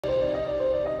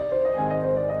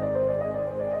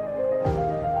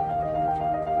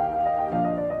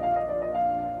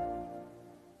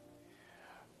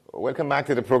Welcome back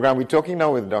to the program. We're talking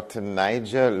now with Dr.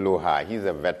 Niger Lowhar. He's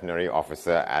a veterinary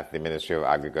officer at the Ministry of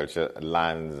Agriculture,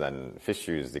 Lands and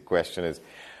Fisheries. The question is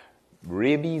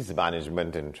rabies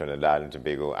management in Trinidad and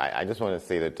Tobago. I just want to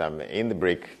say that in the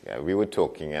break we were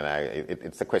talking, and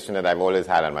it's a question that I've always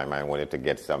had on my mind. I wanted to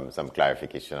get some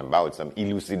clarification about, some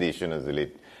elucidation, as the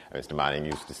late Mr. Manning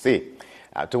used to say.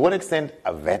 To what extent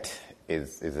a vet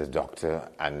is a doctor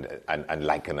and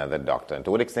like another doctor, and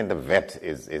to what extent a vet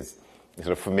is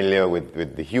sort of familiar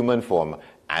with the human form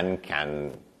and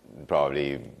can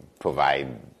probably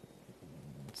provide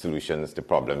solutions to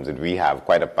problems that we have,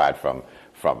 quite apart from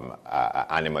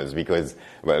animals. Because,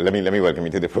 well, let me welcome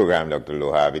you to the program, Dr.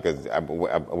 Lowhar, because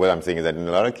what I'm saying is that in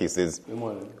a lot of cases,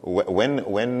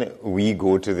 when we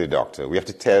go to the doctor, we have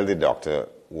to tell the doctor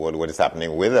what is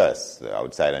happening with us,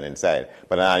 outside and inside.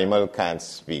 But an animal can't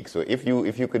speak. So if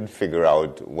you could figure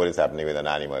out what is happening with an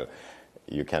animal,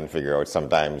 you can figure out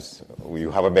sometimes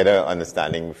you have a better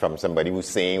understanding from somebody who's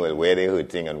saying, well, where they're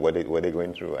hurting and what they're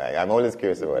going through. I'm always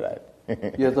curious about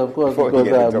that. Yes, of course, because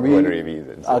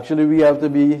we have to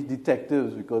be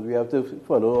detectives, because we have to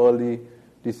follow all the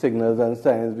signals and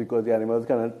signs, because the animals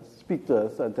cannot speak to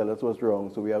us and tell us what's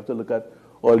wrong. So we have to look at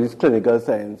all these clinical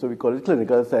signs. So we call it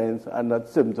clinical signs and not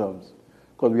symptoms,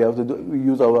 because we have to we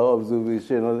use our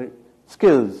observational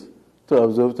skills to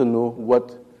observe to know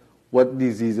what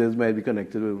diseases might be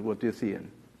connected with what you're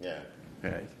seeing. Yeah.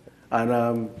 Right.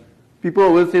 And people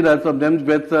always say that sometimes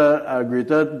vets are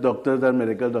greater doctors than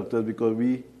medical doctors, because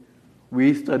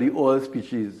we study all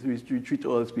species. We treat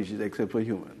all species except for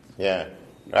humans. Yeah.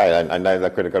 Right. And that's a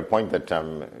critical point that,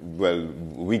 well,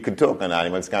 we could talk and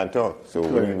animals can't talk. So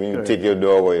when you take your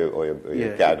dog or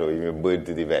your cat or your bird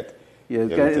to the vet. Yeah,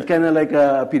 it's kind of like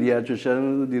a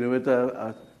pediatrician dealing with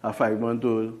a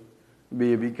 5-month-old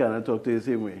baby cannot talk to you the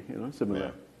same way,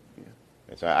 similar. Yeah.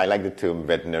 Yeah. So I like the term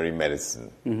veterinary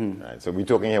medicine. Mm-hmm. Right. So we're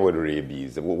talking here about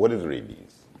rabies. What is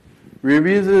rabies?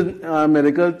 Rabies, a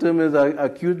medical term, is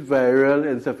acute viral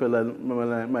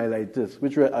encephalomyelitis,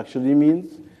 which actually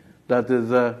means that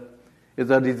is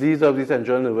a disease of the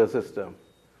central nervous system,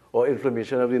 or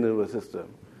inflammation of the nervous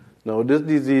system. Now, this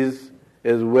disease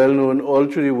is well known all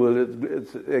through the world.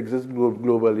 It exists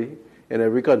globally in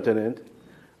every continent,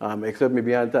 except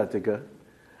maybe Antarctica.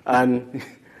 And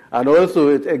also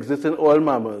it exists in all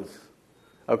mammals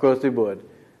across the board.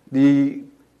 The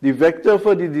vector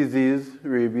for the disease,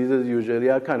 rabies, is usually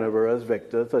a carnivorous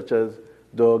vector, such as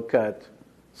dog, cat,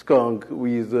 skunk,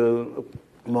 weasel,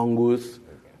 mongoose.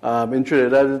 In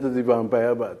Trinidad, it is the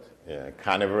vampire bat. Yeah,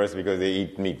 carnivorous because they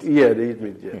eat meat. Yeah, they eat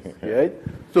meat, yes. Right?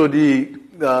 So the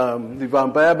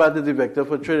vampire bat is the vector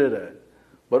for Trinidad.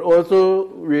 But also,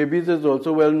 rabies is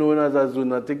also well known as a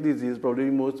zoonotic disease, probably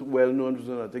the most well-known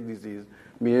zoonotic disease,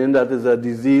 meaning that is a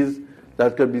disease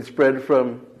that can be spread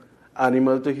from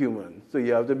animal to human. So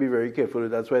you have to be very careful.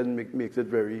 That's why it makes it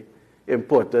very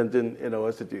important in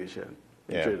our situation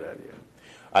in Trinidad. Yeah.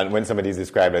 And when somebody is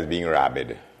described as being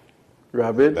rabid,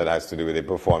 that has to do with it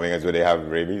performing as though they have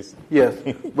rabies? Yes.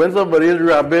 When somebody is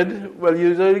rabid, well, you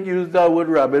usually use that word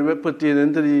rabid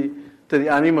pertaining to the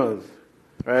animals,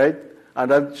 right? And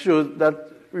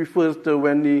that refers to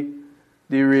when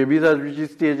the rabies has reached a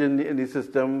stage in the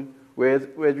system where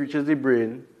it reaches the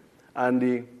brain, and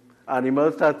the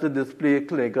animal starts to display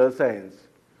clinical signs.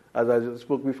 As I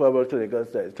spoke before about clinical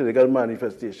signs, clinical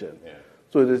manifestation. Yeah.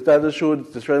 So they start to show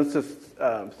different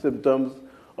symptoms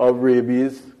of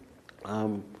rabies.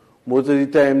 Most of the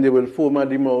time they will foam at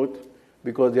the mouth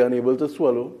because they are unable to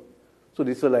swallow, so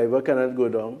the saliva cannot go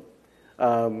down.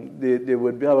 They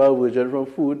would have aversion from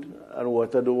food and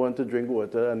water, don't want to drink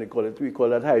water, and we call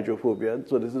that hydrophobia.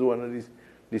 So this is one of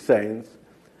the signs.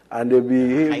 And they'll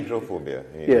be hydrophobia,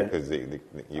 because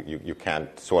you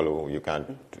can't swallow, you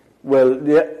can't. Well,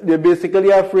 they're basically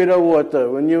afraid of water.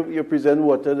 When you present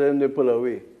water, then they pull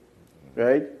away,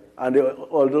 right? And they're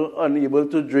also unable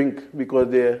to drink because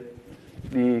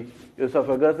the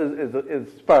esophagus is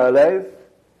paralyzed,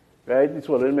 right? The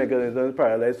swallowing mechanism is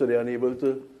paralyzed, so they're unable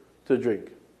to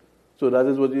drink. So that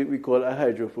is what we call a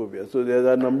hydrophobia. So there's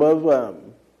a number of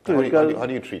clinical... How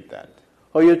do you treat that?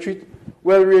 How you treat?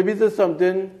 Well, rabies is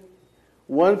something,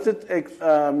 once you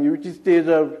reach the stage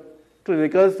of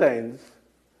clinical signs,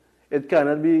 it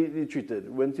cannot be treated.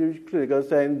 Once you reach clinical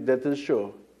signs, death is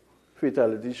sure,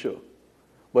 fatality is sure.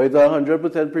 But it's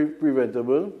 100%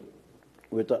 preventable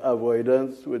with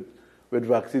avoidance, with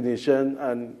vaccination,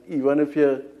 and even if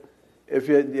you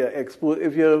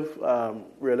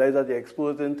realize that you're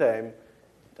exposed in time,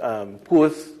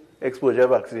 post-exposure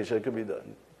vaccination can be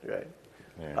done, right?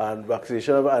 Yeah. And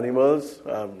vaccination of animals,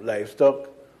 livestock,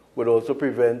 would also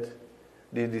prevent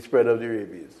the spread of the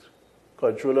rabies.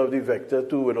 control of the vector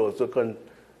too would also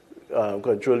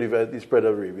control the spread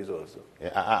of rabies also.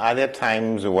 Yeah. Are there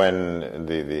times when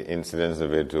the incidence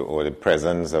of it or the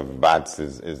presence of bats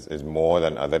is more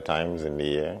than other times in the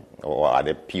year? Or are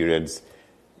there periods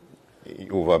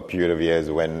over a period of years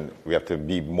when we have to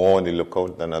be more on the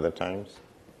lookout than other times?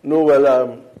 No,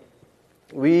 well,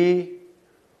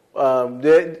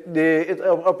 it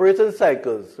operates in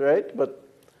cycles, right? But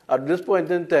at this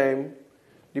point in time,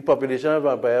 the population of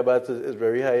vampire bats is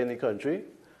very high in the country.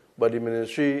 But the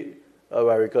Ministry of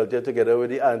Agriculture, together with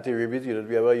the anti-rabies unit,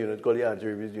 we have a unit called the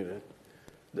anti-rabies unit,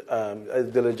 is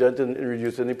diligent in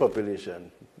reducing the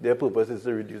population. Their purpose is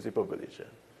to reduce the population.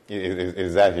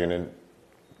 Is that unit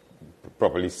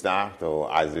properly staffed,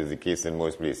 or as is the case in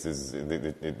most places,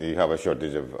 do you have a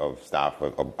shortage of staff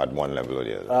at one level or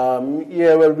the other?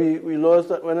 Yeah, well, we lost,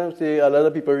 when I'm saying a lot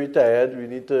of people retired, we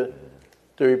need to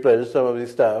replenish some of the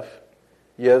staff.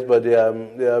 Yes, but they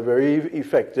are very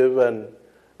effective and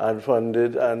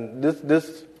funded. And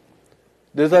this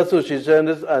association,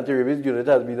 this anti-rabies unit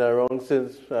has been around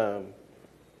since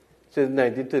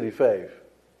 1935.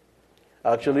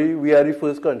 Actually, we are the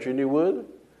first country in the world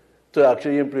to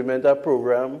actually implement a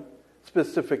program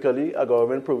specifically, a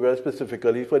government program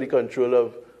specifically for the control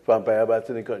of vampire bats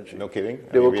in the country. No kidding?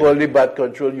 They were called the Bat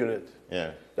Control Unit.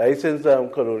 Yeah. That is since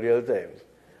colonial times.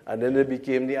 And then they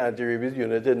became the anti-rabies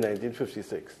unit in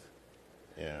 1956.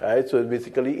 Yeah. Right? So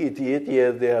basically 88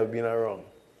 years they have been around.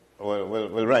 Well,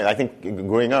 right. I think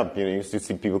growing up, you used to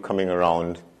see people coming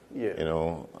around, Yeah.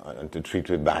 and to treat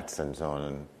with bats and so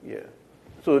on. Yeah.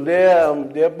 So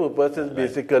their purpose is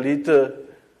basically to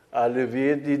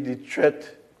alleviate the threat,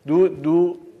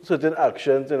 do certain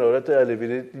actions in order to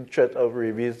alleviate the threat of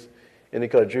rabies in the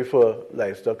country for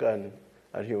livestock and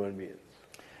human beings.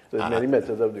 So there's many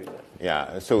methods of doing that.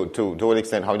 Yeah. So to what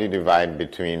extent, how do you divide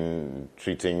between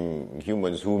treating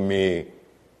humans who may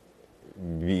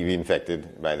be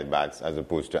infected by the bats as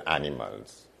opposed to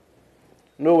animals?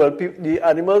 No, well, the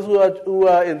animals who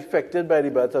are infected by the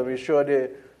bats, and we're sure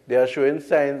they are showing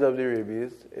signs of the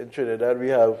rabies. In Trinidad, we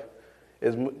have,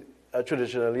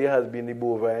 traditionally has been the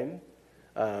bovine,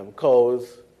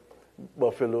 cows,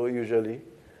 buffalo usually,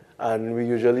 and we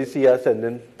usually see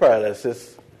ascending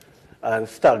paralysis and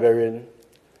staggering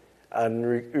and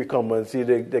recumbency.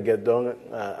 They get down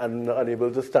and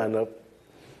unable to stand up,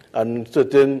 and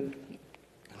certain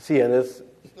CNS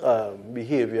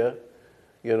behavior,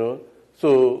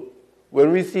 So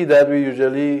when we see that, we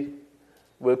usually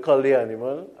will call the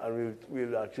animal and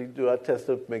we'll actually do a test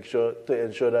to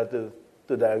ensure that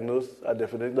to diagnose a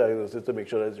definite diagnosis to make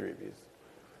sure that's rabies.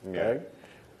 Yeah. Right?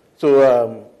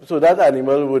 So that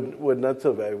animal would not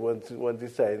survive once the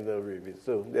signs of rabies.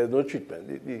 So there's no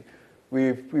treatment.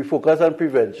 We focus on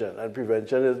prevention, and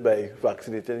prevention is by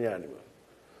vaccinating the animal.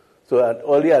 So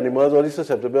all the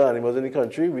susceptible animals in the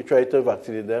country, we try to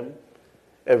vaccinate them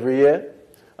every year.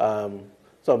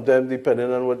 Sometimes,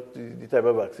 depending on what the type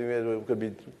of vaccine it could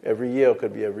be every year or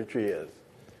could be every 3 years.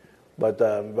 But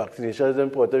vaccination is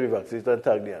important. We vaccinate and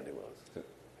tag the animals.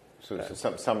 So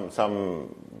some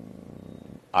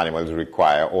animals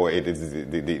require, or it is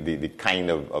the kind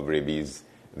of rabies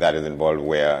that is involved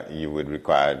where they would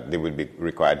be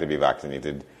required to be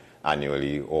vaccinated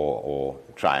annually or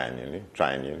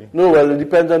triannually? No, well, it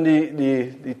depends on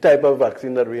the type of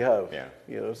vaccine that we have. Yeah.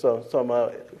 Some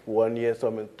are 1 year,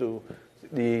 some are 2.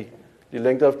 The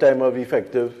length of time of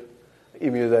effective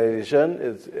immunization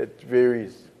it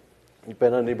varies,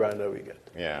 depending on the brand that we get.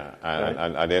 Yeah,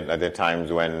 and are there times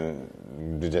when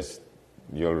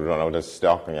you'll run out of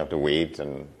stock and you have to wait?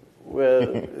 And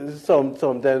well,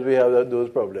 sometimes we have those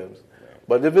problems.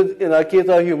 But if it's in a case of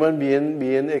a human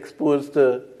being exposed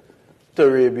to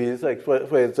rabies, like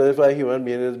for instance, if a human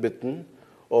being is bitten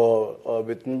or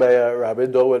bitten by a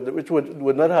rabid dog, which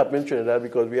would not happen in Trinidad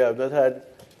because we have not had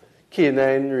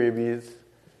canine rabies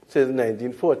since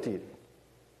 1914.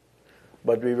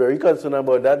 But we're very concerned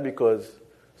about that because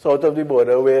south of the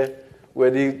border where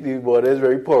the border is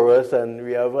very porous and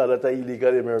we have a lot of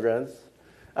illegal immigrants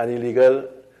and illegal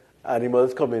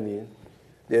animals coming in,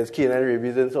 there's canine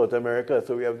rabies in South America,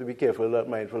 so we have to be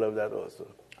mindful of that also.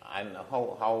 And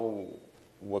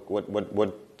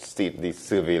what state the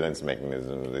surveillance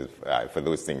mechanism is for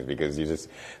those things? Because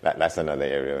that's another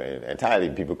area entirely.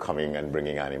 People coming and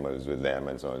bringing animals with them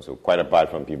and so on. So quite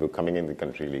apart from people coming in the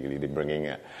country legally, they're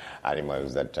bringing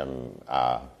animals that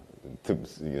are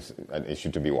an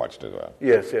issue to be watched as well.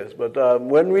 Yes. But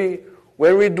when we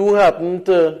do happen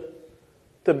to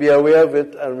be aware of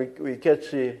it and we catch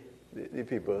the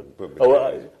people,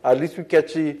 or at least we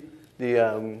catch the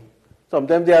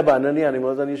sometimes they abandon the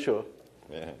animals on the shore.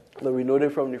 Yeah. So we know they're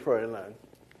from the foreign land.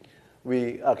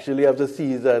 we actually have to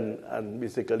seize and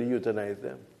basically euthanize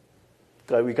them.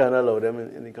 Because we can't allow them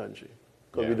in the country.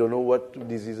 Because we don't know what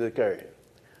disease they're carrying.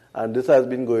 And this has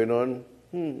been going on,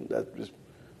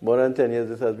 more than 10 years,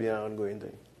 this has been an ongoing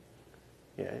thing.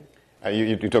 Yeah.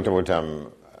 You talked about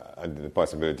the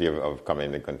possibility of coming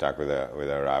into contact with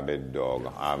a rabid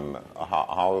dog.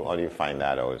 How do you find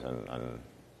that out?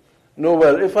 No,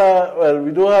 well,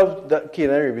 we don't have that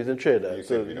canine rabies in Trinidad. You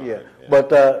said we don't have it, yeah.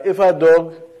 But if a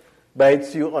dog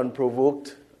bites you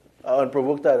unprovoked,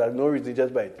 that no reason,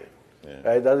 just bite you. Yeah.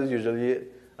 Right? That is usually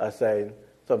a sign.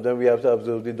 Sometimes we have to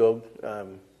observe the dog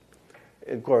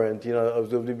in quarantine, or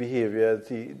observe the behavior and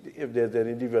see if there's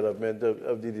any development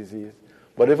of the disease.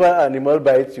 But if an animal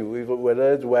bites you,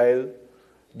 whether it's wild,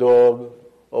 dog,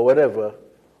 or whatever,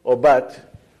 or bat,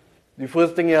 the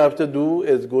first thing you have to do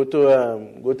is go to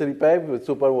the pipe with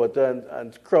soap and water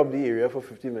and scrub the area for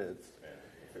 15 minutes.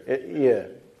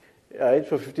 Right,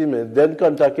 for 15 minutes. Then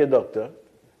contact your doctor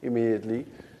immediately.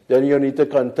 Then you need to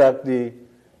contact the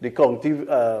county.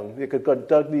 You could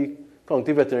contact the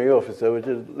county veterinary officer, which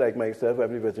is like myself.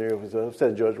 I'm the veterinary officer of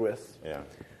St. George West. Yeah.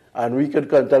 And we could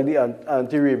contact the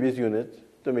anti-rabies unit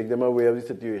to make them aware of the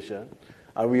situation.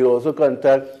 And we'll also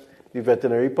contact the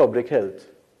veterinary public health.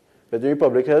 Veterinary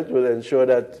public health will ensure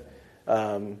that,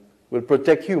 will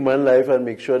protect human life and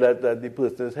make sure that the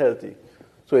person is healthy.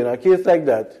 So in a case like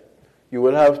that, you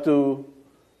will have to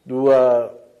do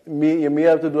you may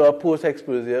have to do a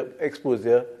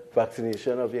post-exposure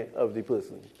vaccination of the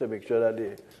person to make sure that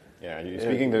they... Yeah, you're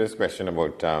speaking to this question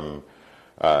about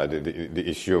the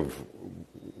issue of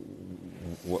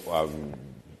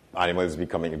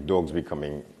dogs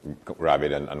becoming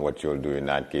rabid and what you'll do in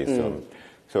that case.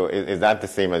 So is that the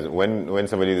same as when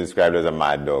somebody is described as a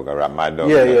mad dog, or a mad dog?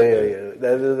 Yeah.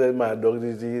 That is a mad dog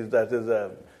disease. That is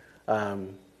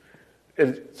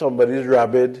if somebody's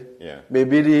rabid. Yeah.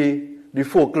 Maybe the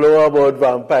folklore about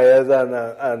vampires and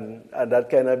that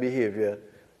kind of behavior,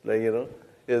 like,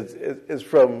 is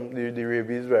from the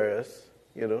rabies virus.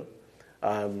 The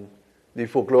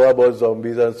folklore about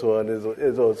zombies and so on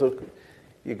is also,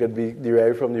 it could be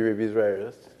derived from the rabies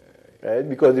virus, right?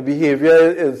 Because the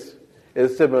behavior is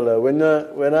similar. When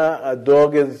a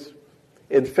dog is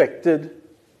infected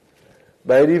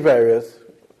by the virus,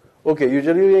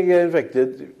 usually when you get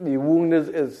infected, the wound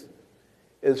is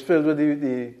filled with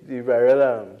the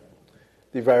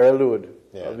viral load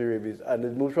of the rabies, and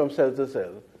it moves from cell to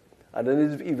cell, and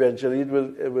then eventually it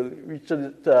will reach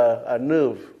a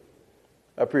nerve,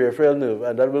 a peripheral nerve,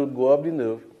 and that will go up the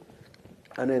nerve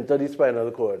and enter the spinal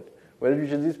cord. When it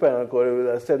reaches the spinal cord, it will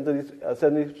ascend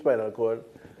the spinal cord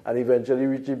and eventually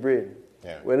reach the brain.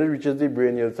 Yeah. When it reaches the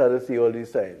brain, you'll start to see all these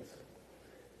signs.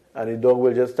 And the dog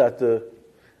will just start to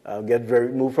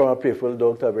move from a playful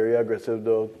dog to a very aggressive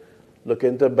dog,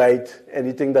 looking to bite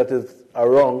anything that is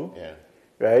wrong,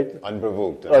 right?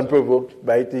 Unprovoked.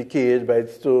 Bite the cage, bite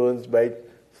stones,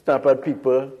 snap at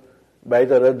people,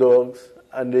 bite other dogs,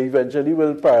 and they eventually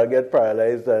will get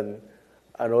paralyzed and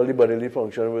all the bodily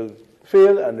function will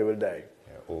fail and they will die.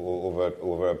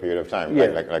 Over a period of time? Yeah.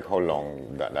 Like how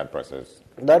long that process?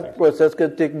 That process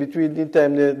can take between the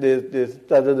time they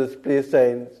start to display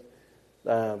signs,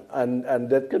 and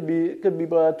that could be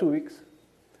about 2 weeks,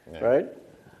 right?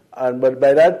 But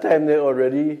by that time they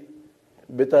already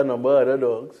bit a number of other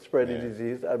dogs, spread the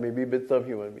disease, and maybe bit some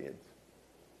human beings.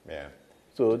 Yeah.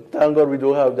 So thank God we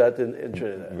don't have that in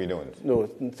Trinidad. We don't? No,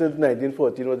 since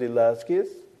 1914 was the last case.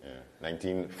 Yeah.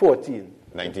 1914?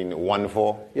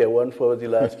 1914? Yeah, 14 was the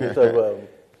last case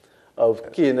of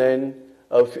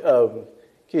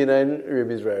canine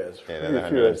rabies virus. Yeah,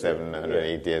 that's 107,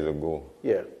 108 years ago.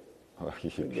 Yeah.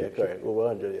 Yeah, correct. Over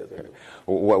 100 years ago.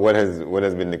 What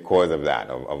has been the cause of that,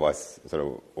 of us sort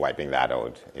of wiping that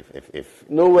out? If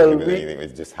anything,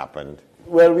 it just happened.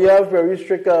 Well, we have very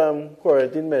strict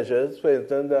quarantine measures. For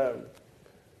instance,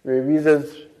 rabies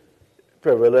is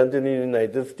prevalent in the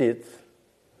United States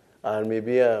and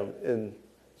maybe in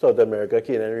South America,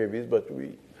 canine rabies, but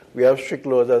we have strict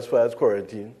laws as far as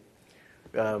quarantine.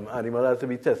 Animal has to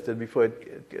be tested before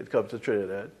it comes to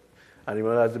Trinidad.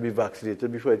 Animal has to be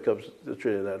vaccinated before it comes to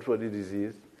Trinidad for the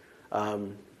disease.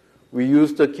 We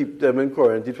used to keep them in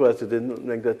quarantine for a certain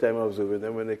length of time, observing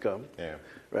them when they come. Yeah.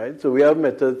 Right? So we have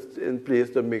methods in place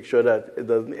to make sure that it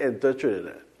doesn't enter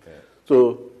Trinidad. Yeah.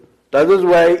 So that is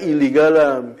why illegal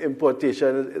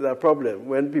importation is a problem.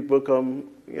 When people come,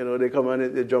 they come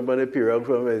and they jump on a pirogue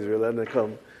from Israel and they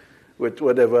come with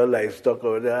whatever livestock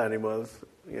or their animals,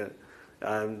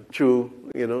 through,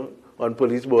 on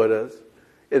police borders,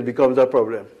 it becomes a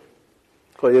problem.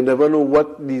 Because you never know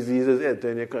what diseases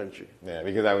enter in your country. Yeah,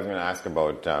 because I was going to ask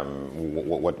about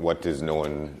what is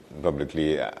known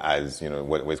publicly as,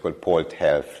 what is called port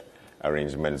health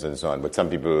arrangements and so on. But some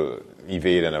people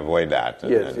evade and avoid that.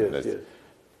 And, Yes.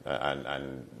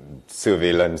 And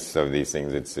surveillance of these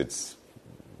things, it's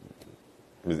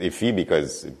iffy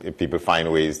because if people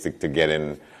find ways to get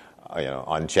in,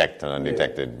 unchecked and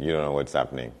undetected, you don't know what's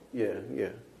happening. Yeah.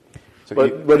 So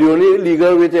but the only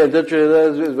legal way to enter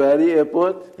Trinidad is via the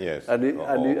airport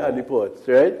and the ports,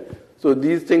 right? So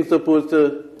these things we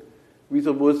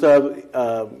supposed to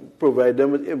have, provide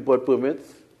them with import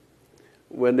permits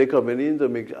when they come in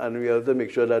and we have to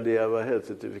make sure that they have a health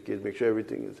certificate, make sure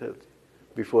everything is healthy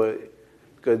before,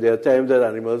 because there are times that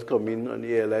animals come in on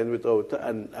the airline without,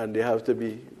 and they have to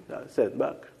be sent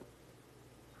back.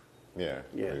 Yeah.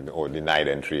 Or denied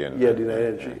entry. Denied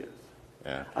entry, yes.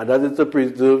 Yeah. And that is to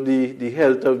preserve the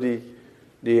health of the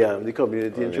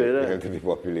community in Trinidad. The health of the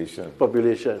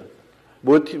population.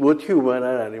 Both human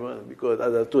and animal, because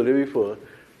as I told you before,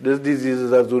 this disease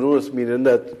is a zoonose, meaning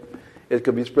that it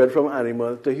can be spread from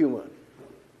animal to human.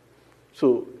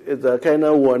 So it's a kind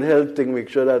of one health thing, make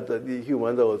sure that the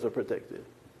humans are also protected.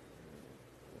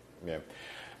 Yeah.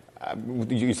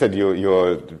 You said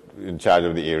you're in charge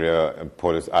of the area,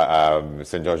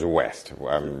 St. George West.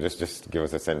 Just give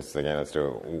us a sense again as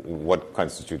to what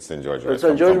constitutes St. George West.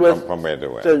 St. George West, from where to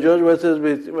where? St. George West is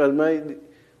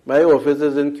my office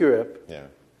is in Curep. Yeah.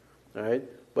 All right,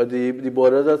 but the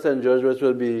borders of St. George West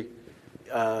will be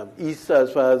east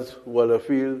as far as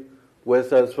Wallerfield,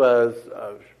 west as far as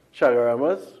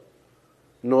Chagaramas,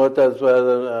 north as far as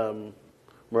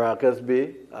Maracas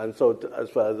Bay, and south as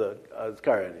far as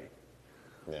Caroni.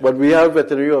 Yeah. But we have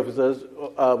veterinary offices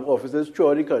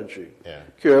throughout the country. Yeah.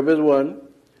 Curep is one,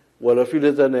 Wallerfield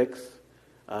is the next,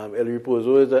 El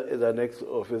Reposo is the next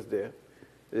office there.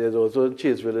 There's also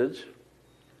Chase Village,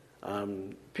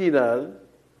 Penal,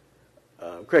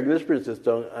 Craignish,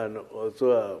 Princeton, and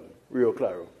also Rio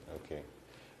Claro. Okay.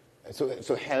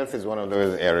 So health is one of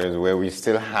those areas where we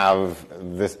still have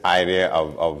this idea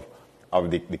of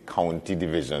the county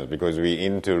divisions, because we're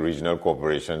into regional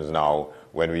corporations now.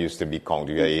 When we used to be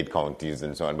county, we had 8 counties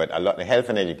and so on. But a lot of health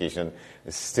and education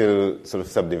is still sort of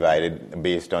subdivided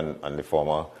based on the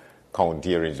former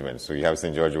county arrangements. So you have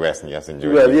St. George West and you have St.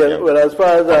 George as far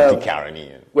as County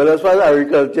Caroni. As far as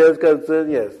agriculture is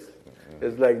concerned, yes,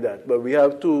 it's like that. But we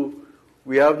have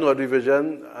North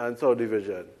Division and South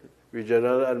Division,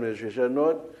 Regional Administration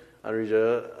North and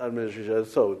Regional Administration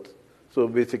South. So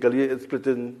basically,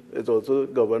 it's also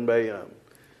governed by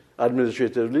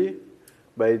administratively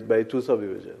by 2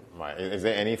 subdivisions. Right. Is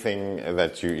there anything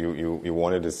that you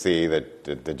wanted to say that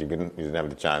you didn't have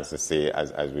the chance to say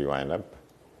as we wind up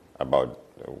about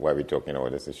why we're talking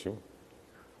about this issue?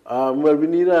 We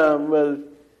need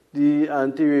the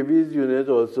anti-rabies unit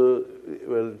also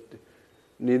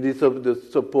need the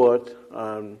support,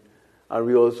 and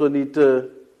we also need to.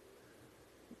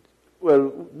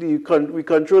 We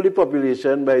control the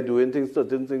population by doing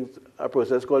certain things, a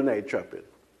process called night trapping.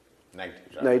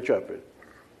 Night trapping.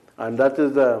 And that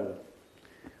is and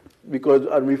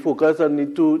we focus on the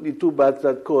two bats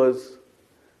that cause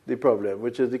the problem,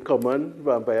 which is the common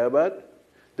vampire bat,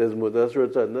 Desmodus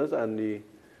rotundus, and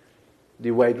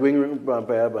the white-winged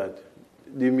vampire bat,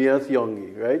 the Mias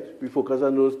youngi, right? We focus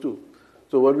on those 2.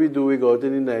 So what we do, we go out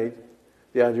in the night,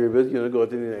 the anti-rabies unit go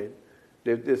out in the night,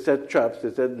 they set traps,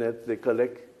 they set nets, they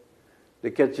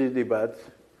catch the bats,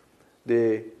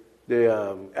 they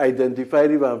identify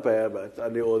the vampire bats,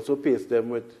 and they also paste them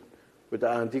with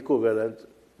anticoagulant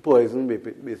poison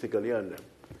basically on them.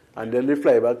 And then they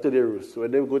fly back to their roost.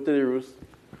 When they go to the roost,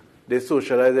 they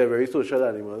socialize, they're very social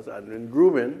animals, and in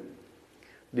grooming,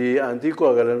 the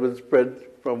anticoagulant will spread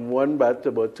from one bat to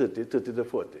about 30 to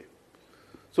 40.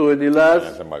 So in the last...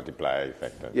 That's a multiplier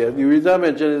effect. Yeah, the reason I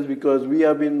mention is because we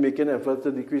have been making efforts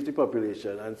to decrease the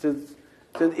population, and since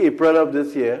April of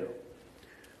this year,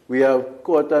 we have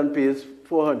caught and paced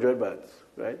 400 bats,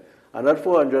 right? And that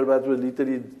 400 bats will lead to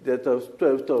the death of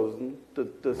 12,000 to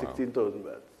 16,000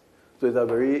 bats. So it's a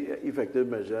very effective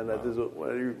measure, and that is one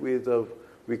of the ways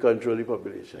we control the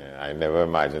population. Yeah, I never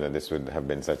imagined that this would have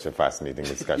been such a fascinating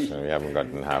discussion. We haven't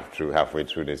gotten halfway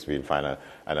through this. We'll find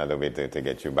another way to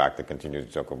get you back to continue to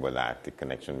talk about that, the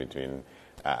connection between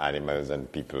animals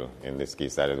and people. In this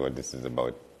case, that is what this is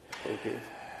about. Okay.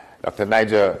 Dr.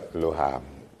 Niger Lowhar,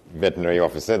 Veterinary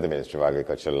Officer at the Ministry of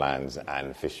Agriculture, Lands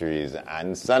and Fisheries,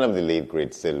 and son of the late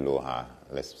great Sil Lowhar.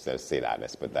 Let's say that.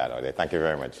 Let's put that out there. Thank you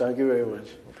very much. Thank you very much.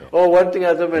 Okay. Oh, one thing I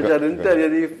have to mention, I didn't tell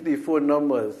you the phone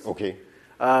numbers. Okay.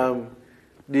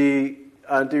 The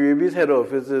anti-rabies head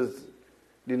office is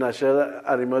the National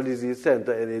Animal Disease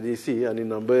Center, NADC, and the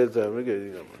number is,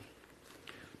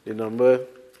 the number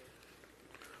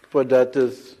for that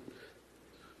is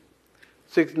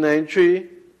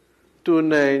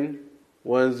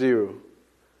 693-2910.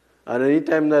 And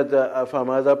anytime that a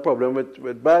farmer has a problem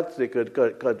with bats, they could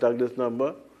contact this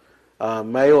number.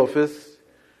 My office,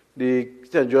 the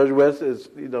St. George West,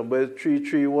 the number is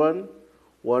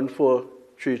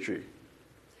 331-1433.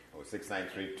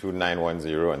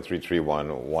 693-2910 and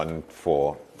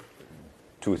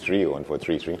 331-1423 or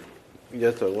 1433.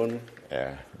 Yes, sir.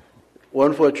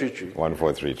 1433.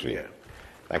 1433. Yeah.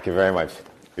 Thank you very much.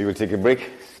 We will take a break.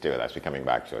 Stay with us. We're coming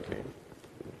back shortly.